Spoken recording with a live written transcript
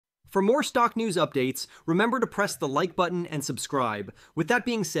For more stock news updates, remember to press the like button and subscribe. With that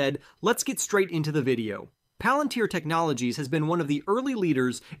being said, let's get straight into the video. Palantir Technologies has been one of the early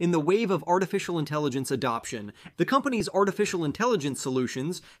leaders in the wave of artificial intelligence adoption. The company's artificial intelligence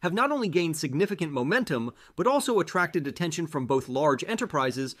solutions have not only gained significant momentum, but also attracted attention from both large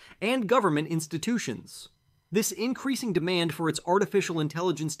enterprises and government institutions. This increasing demand for its artificial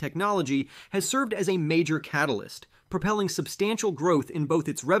intelligence technology has served as a major catalyst, propelling substantial growth in both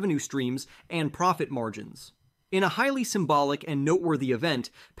its revenue streams and profit margins. In a highly symbolic and noteworthy event,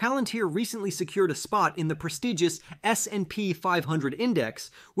 Palantir recently secured a spot in the prestigious S&P 500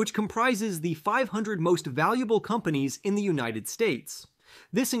 index, which comprises the 500 most valuable companies in the United States.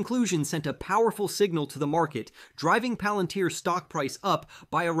 This inclusion sent a powerful signal to the market, driving Palantir's stock price up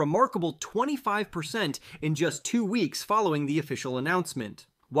by a remarkable 25% in just 2 weeks following the official announcement.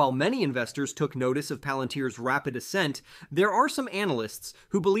 While many investors took notice of Palantir's rapid ascent, there are some analysts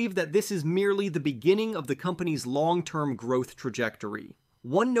who believe that this is merely the beginning of the company's long-term growth trajectory.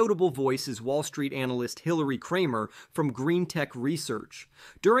 One notable voice is Wall Street analyst Hillary Kramer from Green Tech Research.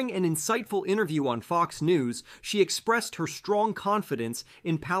 During an insightful interview on Fox News, she expressed her strong confidence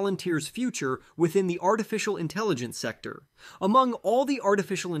in Palantir's future within the artificial intelligence sector. Among all the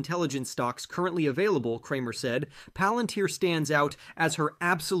artificial intelligence stocks currently available, Kramer said, Palantir stands out as her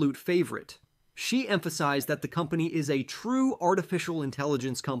absolute favorite. She emphasized that the company is a true artificial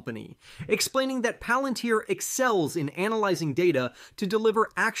intelligence company, explaining that Palantir excels in analyzing data to deliver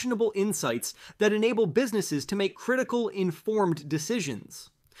actionable insights that enable businesses to make critical, informed decisions.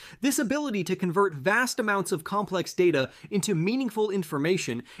 This ability to convert vast amounts of complex data into meaningful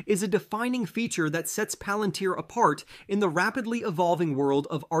information is a defining feature that sets Palantir apart in the rapidly evolving world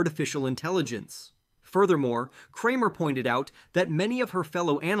of artificial intelligence. Furthermore, Kramer pointed out that many of her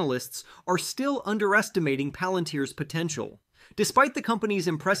fellow analysts are still underestimating Palantir's potential. Despite the company's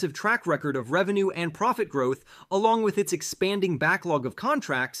impressive track record of revenue and profit growth, along with its expanding backlog of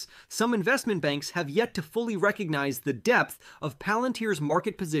contracts, some investment banks have yet to fully recognize the depth of Palantir's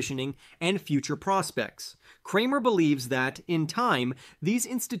market positioning and future prospects. Kramer believes that, in time, these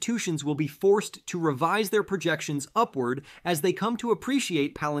institutions will be forced to revise their projections upward as they come to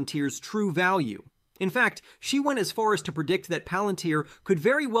appreciate Palantir's true value. In fact, she went as far as to predict that Palantir could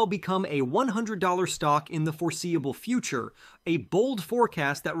very well become a $100 stock in the foreseeable future, a bold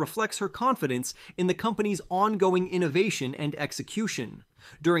forecast that reflects her confidence in the company's ongoing innovation and execution.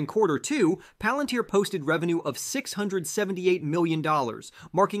 During Q2, Palantir posted revenue of $678 million,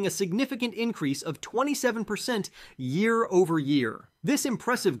 marking a significant increase of 27% year over year. This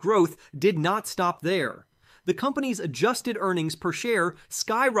impressive growth did not stop there. The company's adjusted earnings per share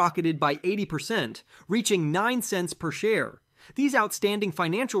skyrocketed by 80%, reaching 9 cents per share. These outstanding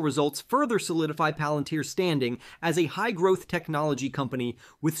financial results further solidify Palantir's standing as a high-growth technology company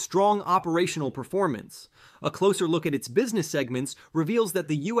with strong operational performance. A closer look at its business segments reveals that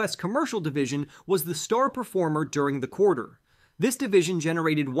the U.S. commercial division was the star performer during the quarter. This division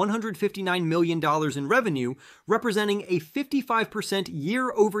generated $159 million in revenue, representing a 55%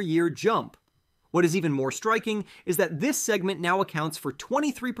 year-over-year jump. What is even more striking is that this segment now accounts for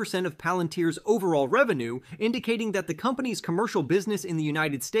 23% of Palantir's overall revenue, indicating that the company's commercial business in the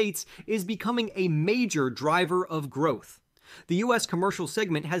United States is becoming a major driver of growth. The U.S. commercial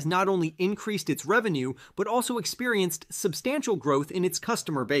segment has not only increased its revenue, but also experienced substantial growth in its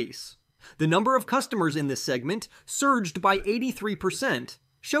customer base. The number of customers in this segment surged by 83%,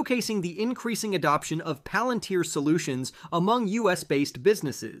 showcasing the increasing adoption of Palantir solutions among U.S.-based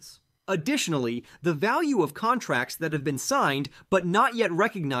businesses. Additionally, the value of contracts that have been signed but not yet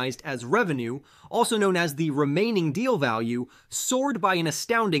recognized as revenue, also known as the remaining deal value, soared by an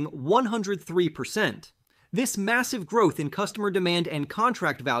astounding 103%. This massive growth in customer demand and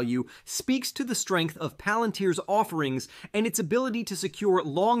contract value speaks to the strength of Palantir's offerings and its ability to secure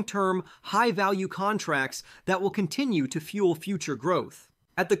long-term, high-value contracts that will continue to fuel future growth.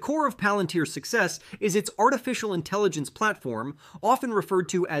 At the core of Palantir's success is its artificial intelligence platform, often referred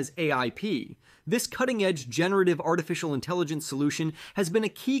to as AIP. This cutting-edge generative artificial intelligence solution has been a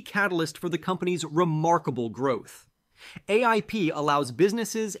key catalyst for the company's remarkable growth. AIP allows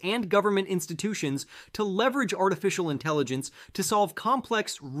businesses and government institutions to leverage artificial intelligence to solve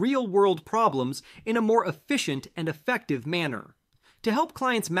complex, real-world problems in a more efficient and effective manner. To help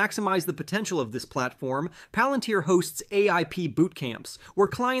clients maximize the potential of this platform, Palantir hosts AIP bootcamps, where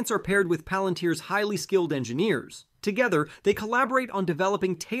clients are paired with Palantir's highly skilled engineers. Together, they collaborate on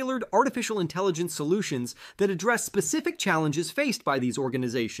developing tailored artificial intelligence solutions that address specific challenges faced by these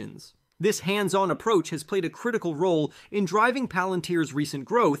organizations. This hands-on approach has played a critical role in driving Palantir's recent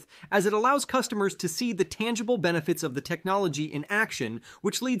growth, as it allows customers to see the tangible benefits of the technology in action,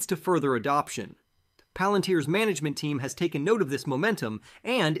 which leads to further adoption. Palantir's management team has taken note of this momentum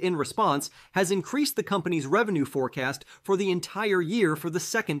and, in response, has increased the company's revenue forecast for the entire year for the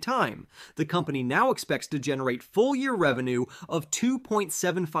second time. The company now expects to generate full-year revenue of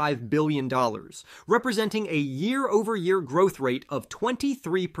 $2.75 billion, representing a year-over-year growth rate of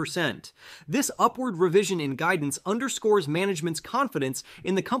 23%. This upward revision in guidance underscores management's confidence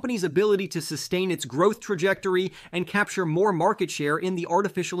in the company's ability to sustain its growth trajectory and capture more market share in the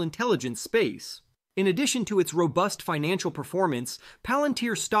artificial intelligence space. In addition to its robust financial performance,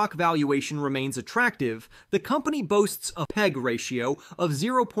 Palantir's stock valuation remains attractive. The company boasts a PEG ratio of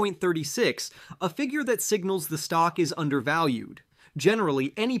 0.36, a figure that signals the stock is undervalued.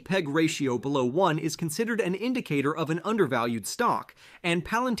 Generally, any PEG ratio below 1 is considered an indicator of an undervalued stock, and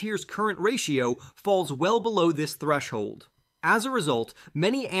Palantir's current ratio falls well below this threshold. As a result,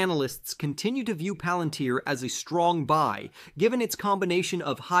 many analysts continue to view Palantir as a strong buy, given its combination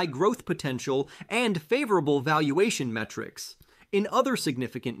of high growth potential and favorable valuation metrics. In other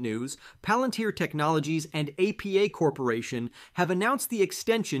significant news, Palantir Technologies and APA Corporation have announced the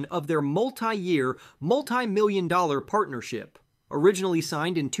extension of their multi-year, multi-million-dollar partnership. Originally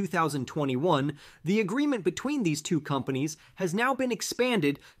signed in 2021, the agreement between these two companies has now been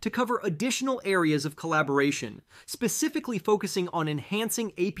expanded to cover additional areas of collaboration, specifically focusing on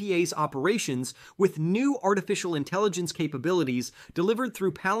enhancing APA's operations with new artificial intelligence capabilities delivered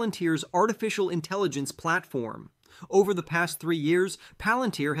through Palantir's artificial intelligence platform. Over the past 3 years,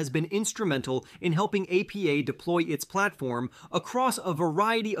 Palantir has been instrumental in helping APA deploy its platform across a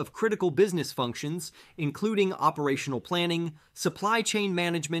variety of critical business functions, including operational planning, supply chain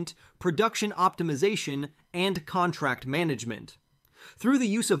management, production optimization, and contract management. Through the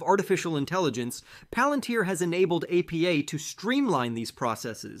use of artificial intelligence, Palantir has enabled APA to streamline these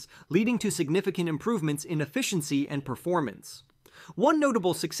processes, leading to significant improvements in efficiency and performance. One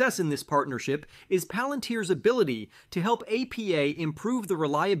notable success in this partnership is Palantir's ability to help APA improve the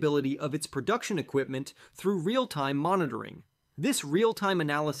reliability of its production equipment through real-time monitoring. This real-time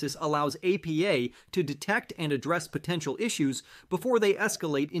analysis allows APA to detect and address potential issues before they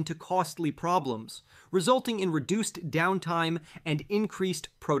escalate into costly problems, resulting in reduced downtime and increased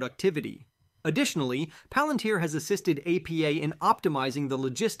productivity. Additionally, Palantir has assisted APA in optimizing the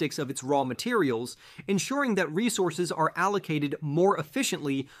logistics of its raw materials, ensuring that resources are allocated more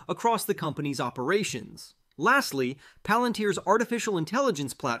efficiently across the company's operations. Lastly, Palantir's artificial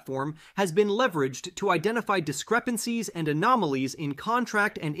intelligence platform has been leveraged to identify discrepancies and anomalies in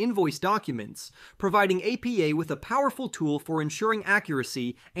contract and invoice documents, providing APA with a powerful tool for ensuring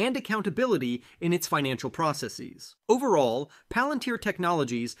accuracy and accountability in its financial processes. Overall, Palantir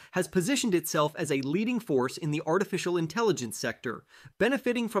Technologies has positioned itself as a leading force in the artificial intelligence sector,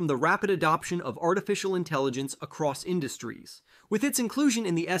 benefiting from the rapid adoption of artificial intelligence across industries. With its inclusion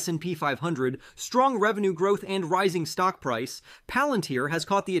in the S&P 500, strong revenue growth, and rising stock price, Palantir has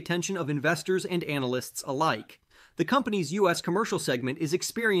caught the attention of investors and analysts alike. The company's U.S. commercial segment is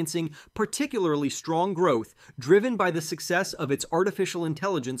experiencing particularly strong growth, driven by the success of its artificial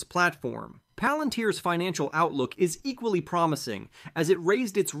intelligence platform. Palantir's financial outlook is equally promising, as it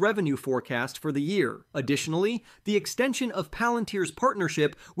raised its revenue forecast for the year. Additionally, the extension of Palantir's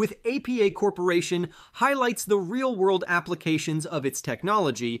partnership with APA Corporation highlights the real-world applications of its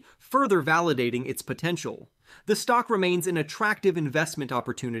technology, further validating its potential. The stock remains an attractive investment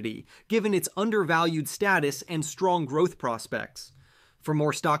opportunity, given its undervalued status and strong growth prospects. For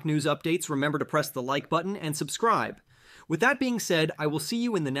more stock news updates, remember to press the like button and subscribe. With that being said, I will see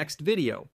you in the next video.